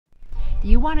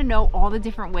You want to know all the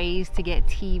different ways to get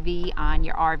TV on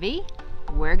your RV?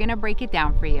 We're going to break it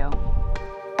down for you.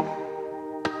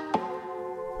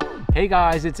 Hey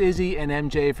guys, it's Izzy and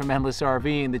MJ from Endless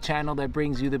RVing, the channel that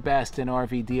brings you the best in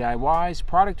RV DIYs,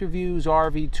 product reviews,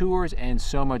 RV tours, and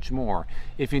so much more.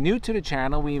 If you're new to the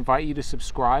channel, we invite you to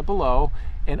subscribe below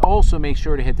and also make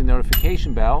sure to hit the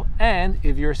notification bell. And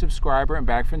if you're a subscriber and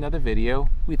back for another video,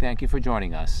 we thank you for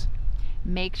joining us.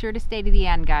 Make sure to stay to the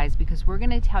end, guys, because we're going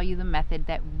to tell you the method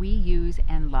that we use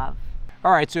and love.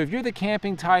 All right, so if you're the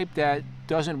camping type that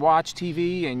doesn't watch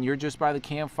TV and you're just by the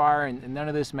campfire and none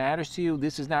of this matters to you,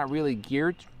 this is not really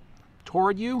geared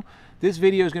toward you. This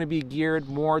video is going to be geared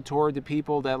more toward the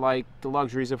people that like the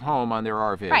luxuries of home on their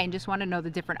RV. Right, and just want to know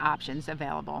the different options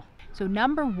available. So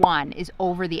number one is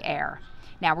over the air.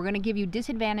 Now we're going to give you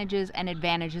disadvantages and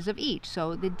advantages of each.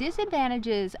 So the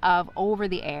disadvantages of over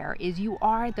the air is you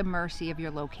are at the mercy of your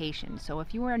location. So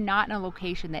if you are not in a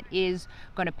location that is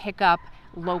going to pick up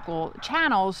local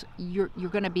channels, you're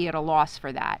going to be at a loss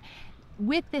for that.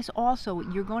 With this also,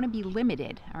 you're going to be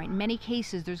limited. All right, in many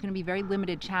cases, there's going to be very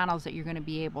limited channels that you're going to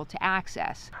be able to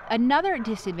access. Another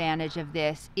disadvantage of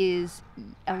this is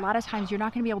a lot of times you're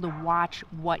not going to be able to watch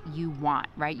what you want,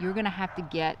 right? You're going to have to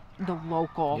get the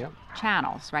local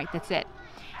channels, right? That's it.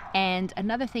 And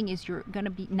another thing is you're going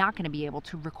to be not going to be able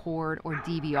to record or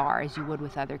DVR as you would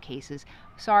with other cases.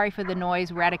 Sorry for the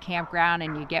noise. We're at a campground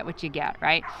and you get what you get,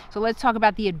 right? So let's talk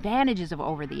about the advantages of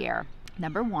over the air.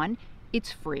 Number one,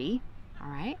 it's free. All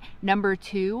right. Number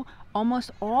two, almost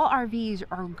all RVs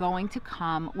are going to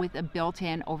come with a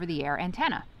built-in over-the-air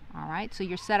antenna. All right, so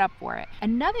you're set up for it.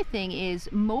 Another thing is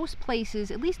most places,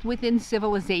 at least within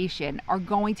civilization, are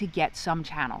going to get some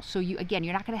channels. So you're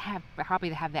not going to have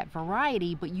probably have that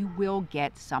variety, but you will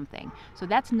get something. So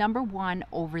that's number one,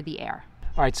 over the air.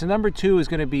 All right, so number two is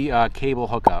going to be cable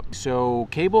hookup. So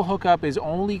cable hookup is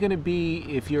only going to be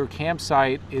if your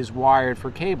campsite is wired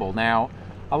for cable. Now,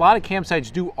 a lot of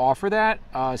campsites do offer that.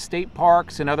 State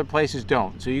parks and other places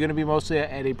don't. So you're going to be mostly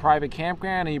at a private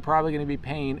campground and you're probably going to be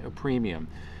paying a premium.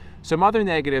 Some other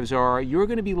negatives are you're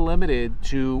going to be limited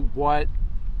to what,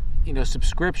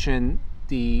 subscription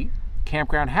the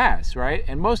campground has, right?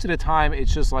 And most of the time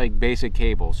it's just like basic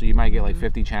cable. So you might get like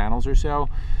 50 channels or so.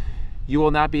 You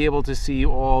will not be able to see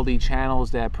all the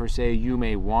channels that per se you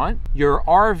may want. Your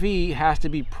RV has to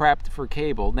be prepped for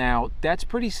cable. Now, that's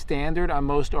pretty standard on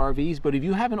most RVs, but if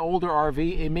you have an older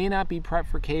RV, it may not be prepped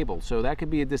for cable. So that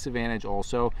could be a disadvantage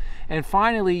also. And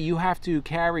finally, you have to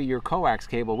carry your coax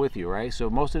cable with you, right? So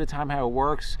most of the time how it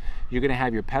works, you're gonna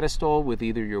have your pedestal with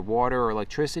either your water or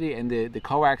electricity, and the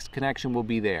coax connection will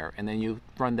be there. And then you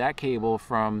run that cable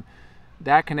from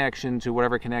that connection to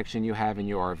whatever connection you have in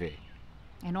your RV.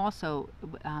 And also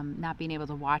not being able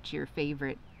to watch your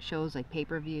favorite shows like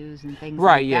pay-per-views and things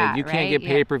right, like yeah, that. You can't get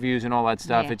pay-per-views and all that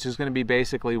stuff. Yeah. It's just going to be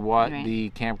basically what the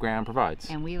campground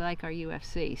provides. And we like our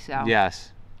UFC, so.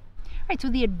 Yes. All right, so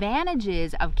the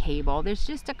advantages of cable, there's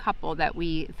just a couple that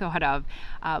we thought of.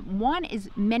 One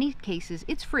is many cases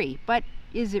it's free, but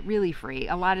is it really free?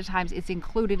 A lot of times it's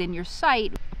included in your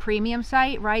site, a premium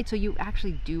site, right? So you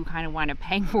actually do kind of wind up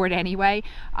paying for it anyway.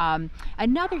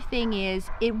 Another thing is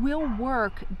it will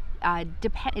work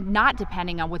not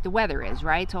depending on what the weather is,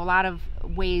 right? So a lot of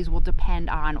ways will depend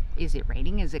on, is it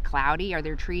raining? Is it cloudy? Are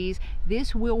there trees?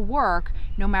 This will work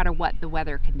no matter what the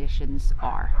weather conditions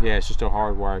are. Yeah, it's just a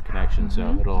hardwired connection,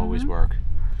 so it'll always work.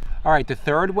 All right, the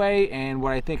third way, and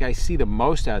what I think I see the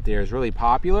most out there is really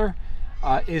popular,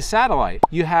 is satellite.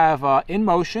 You have in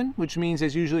motion, which means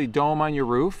there's usually a dome on your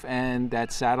roof, and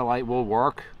that satellite will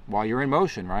work while you're in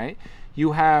motion, right?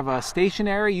 You have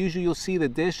stationary. Usually you'll see the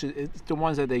dish, it's the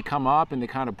ones that they come up and they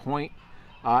kind of point,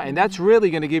 and that's really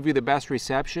going to give you the best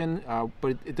reception,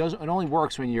 but it only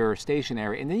works when you're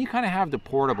stationary. And then you kind of have the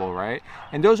portable, right?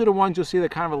 And those are the ones you'll see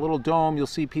that kind of a little dome. You'll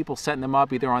see people setting them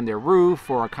up either on their roof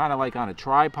or kind of like on a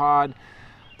tripod.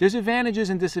 There's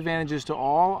advantages and disadvantages to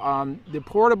all. The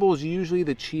portable is usually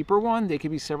the cheaper one. They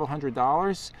could be several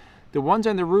 $100s. The ones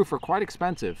on the roof are quite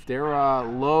expensive. They're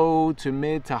low to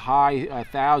mid to high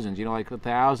thousands, like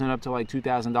 $1,000 up to like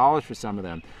 $2,000 for some of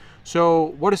them.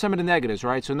 So what are some of the negatives,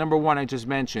 right? So number one, I just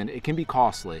mentioned, it can be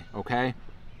costly, okay?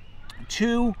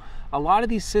 Two, a lot of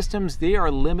these systems, they are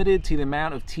limited to the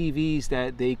amount of TVs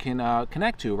that they can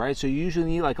connect to, right? So you usually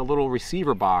need like a little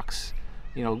receiver box.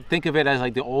 Think of it as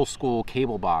like the old school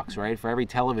cable box, right? For every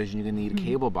television, you're gonna need a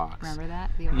cable box. Remember that?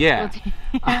 The old school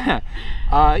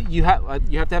you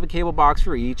have to have a cable box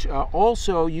for each.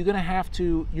 Also, you're gonna have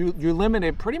to, you're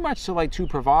limited pretty much to like two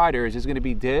providers. It's gonna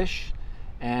be Dish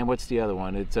and what's the other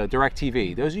one? It's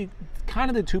DirecTV. Those are kind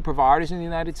of the two providers in the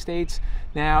United States.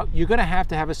 Now, you're going to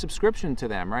have a subscription to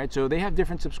them, right? So they have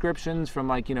different subscriptions from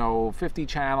like, 50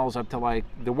 channels up to like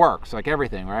the works, like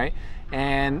everything, right?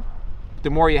 And the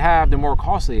more you have, the more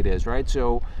costly it is, right?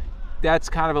 So that's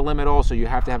kind of a limit also. You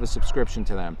have to have a subscription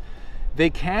to them. They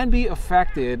can be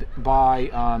affected by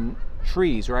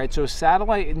trees, right? So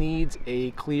satellite needs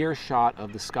a clear shot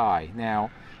of the sky.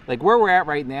 Now, like where we're at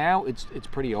right now, it's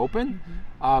pretty open,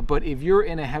 but if you're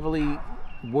in a heavily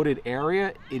wooded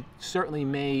area, it certainly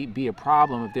may be a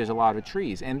problem if there's a lot of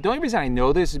trees. And the only reason I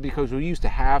know this is because we used to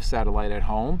have satellite at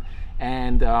home,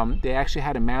 and they actually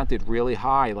had it mounted really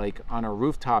high, like on a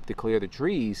rooftop to clear the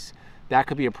trees. That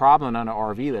could be a problem on an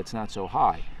RV that's not so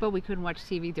high. But we couldn't watch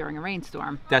TV during a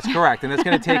rainstorm. That's correct, and that's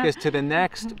going to take us to the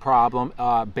next problem.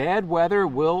 Bad weather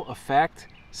will affect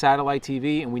satellite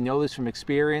TV, and we know this from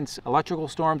experience. Electrical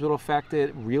storms will affect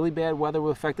it. Really bad weather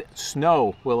will affect it.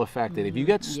 Snow will affect it. If you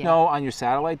get snow on your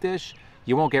satellite dish,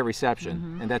 you won't get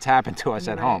reception, and that's happened to us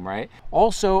at home, right?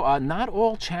 Also, not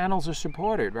all channels are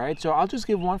supported, right? So I'll just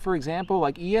give one for example,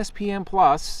 like ESPN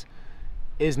Plus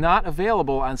is not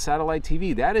available on satellite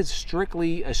TV. That is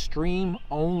strictly a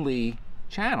stream-only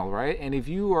channel, right? And if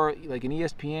you are like an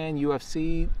ESPN,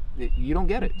 UFC, you don't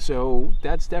get it. So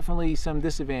that's definitely some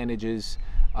disadvantages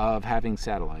of having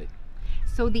satellite.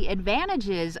 So the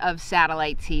advantages of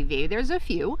satellite TV, there's a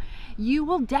few. You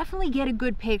will definitely get a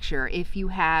good picture if you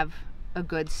have a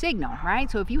good signal,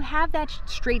 right? So if you have that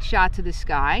straight shot to the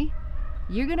sky,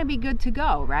 you're gonna be good to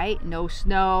go, right? No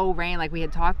snow, rain like we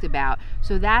had talked about.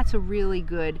 So that's a really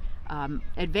good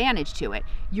advantage to it.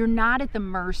 You're not at the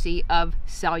mercy of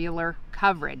cellular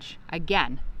coverage.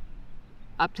 Again,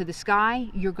 up to the sky,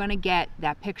 you're gonna get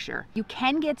that picture. You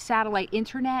can get satellite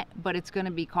internet, but it's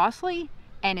gonna be costly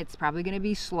and it's probably gonna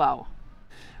be slow.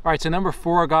 All right, so number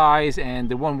 4, guys, and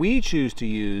the one we choose to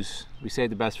use, we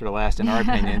saved the best for the last in our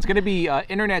opinion, it's gonna be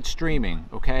internet streaming,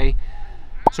 okay?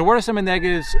 So what are some of the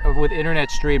negatives with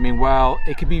internet streaming? Well,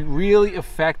 it can be really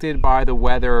affected by the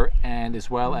weather and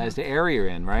as well as the area you're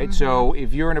in, right? So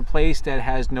if you're in a place that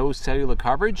has no cellular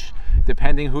coverage,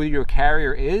 depending who your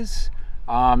carrier is,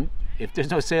 if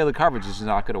there's no cellular coverage, it's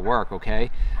not going to work,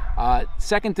 okay?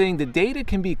 Second thing, the data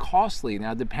can be costly.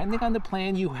 Now, depending on the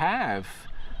plan you have,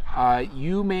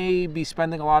 you may be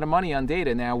spending a lot of money on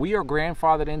data. Now, we are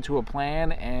grandfathered into a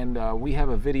plan, and we have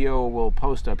a video we'll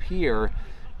post up here.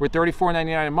 We're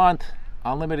 $34.99 a month,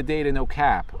 unlimited data, no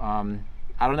cap.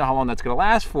 I don't know how long that's going to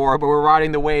last for, but we're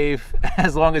riding the wave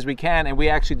as long as we can, and we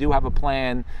actually do have a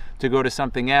plan to go to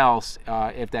something else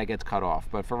if that gets cut off.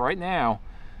 But for right now,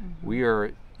 we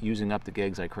are using up the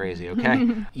gigs like crazy,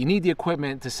 okay? You need the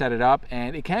equipment to set it up,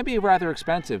 and it can be rather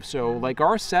expensive. So like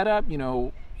our setup,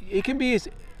 it can be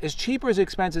as cheap or as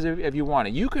expensive if you want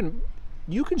it. You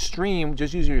can stream,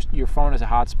 just use your phone as a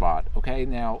hotspot, okay?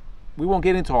 Now, we won't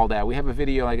get into all that. We have a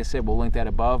video, like I said, we'll link that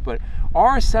above, but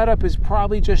our setup is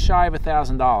probably just shy of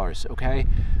 $1,000, okay?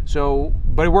 So,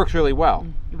 but it works really well.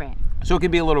 Right. So it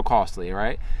can be a little costly,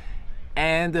 right?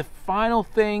 And the final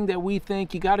thing that we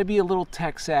think, you got to be a little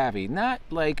tech savvy. Not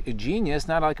like a genius,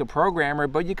 not like a programmer,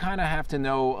 but you kind of have to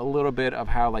know a little bit of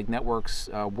how like networks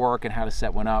work and how to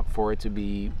set one up for it to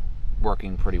be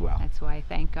working pretty well. That's why I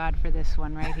thank God for this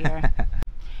one right here.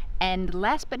 And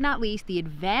last but not least, the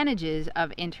advantages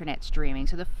of internet streaming.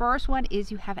 So the first one is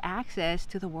you have access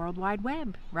to the World Wide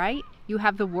Web, right? You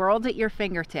have the world at your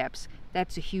fingertips.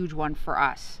 That's a huge one for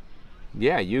us.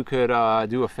 Yeah, you could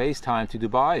do a FaceTime to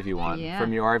Dubai if you want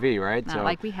from your RV, right? Not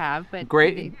like we have, but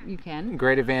great, you can.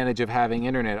 Great advantage of having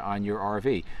internet on your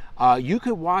RV. You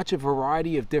could watch a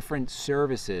variety of different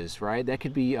services, right? That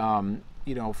could be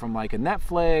from like a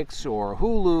Netflix or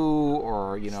Hulu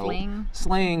or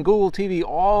Sling, Google TV,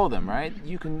 all of them, right?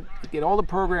 You can get all the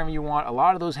programming you want. A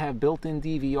lot of those have built-in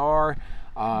DVR.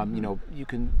 You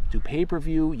can do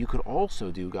pay-per-view. You could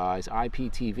also do, guys,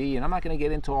 IPTV, and I'm not going to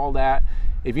get into all that.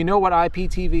 If you know what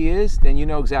IPTV is, then you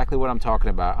know exactly what I'm talking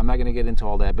about. I'm not going to get into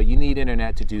all that, but you need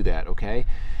internet to do that, okay?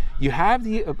 You have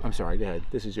the, I'm sorry, go ahead.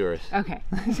 This is yours. Okay.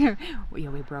 we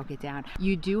broke it down.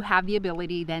 You do have the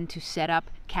ability then to set up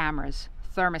cameras,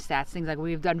 thermostats, things like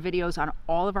we've done videos on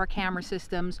all of our camera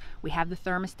systems. We have the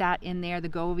thermostat in there, the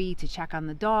Govee, to check on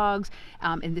the dogs,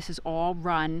 and this is all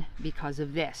run because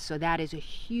of this. So that is a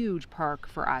huge perk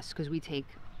for us because we take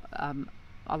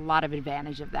a lot of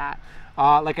advantage of that.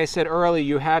 Like I said earlier,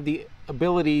 you have the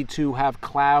ability to have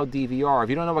cloud DVR. If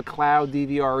you don't know what cloud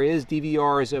DVR is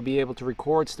to be able to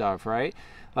record stuff, right?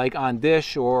 Like on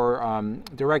Dish or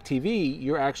DirecTV,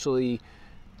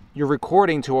 you're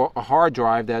recording to a hard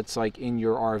drive that's like in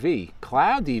your RV.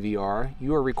 Cloud DVR,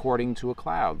 you are recording to a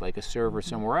cloud, like a server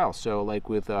somewhere else. So like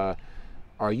with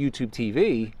our YouTube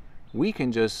TV, we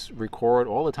can just record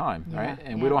all the time, right?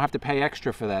 And we don't have to pay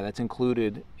extra for that. That's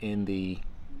included in the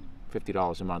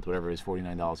 $50 a month, whatever it is,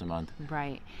 $49 a month.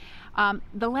 Right.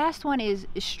 The last one is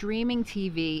streaming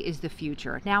TV is the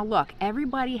future. Now look,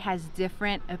 everybody has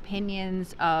different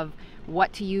opinions of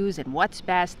what to use and what's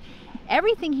best.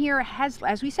 Everything here has,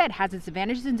 as we said, has its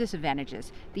advantages and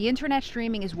disadvantages. The internet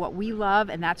streaming is what we love,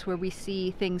 and that's where we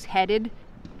see things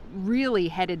really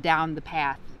headed down the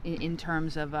path in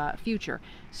terms of future.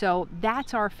 So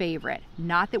that's our favorite.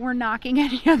 Not that we're knocking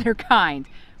any other kind,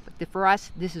 but for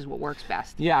us, this is what works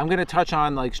best. Yeah, I'm going to touch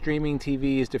on like streaming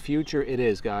TV is the future. It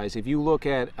is, guys. If you look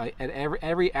at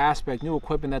every aspect, new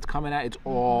equipment that's coming out, it's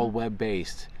all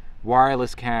web-based.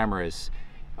 Wireless cameras,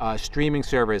 streaming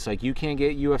service. Like you can't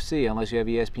get UFC unless you have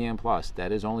ESPN Plus.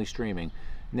 That is only streaming.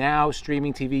 Now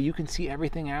streaming TV, you can see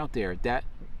everything out there.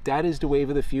 That is the wave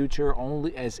of the future.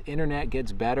 Only as internet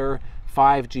gets better,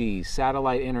 5G,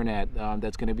 satellite internet,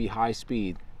 that's going to be high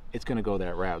speed. It's going to go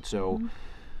that route. So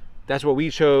that's what we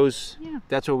chose. Yeah.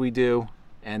 That's what we do,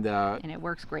 and it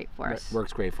works great for us.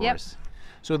 Works great for us.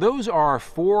 So those are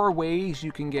 4 ways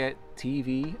you can get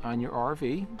TV on your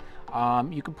RV.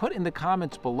 You can put in the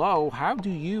comments below, how do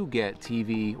you get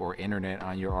TV or internet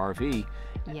on your RV?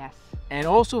 Yes. And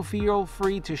also feel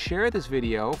free to share this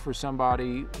video for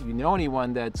somebody, you know,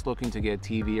 anyone that's looking to get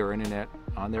TV or internet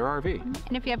on their RV.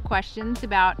 And if you have questions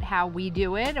about how we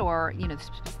do it, or you know,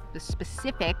 the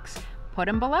specifics, put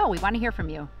them below. We want to hear from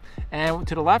you. And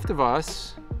to the left of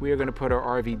us, we are going to put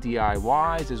our RV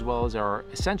DIYs as well as our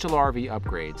essential RV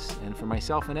upgrades. And for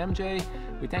myself and MJ,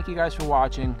 we thank you guys for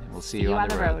watching. We'll see you on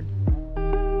the road.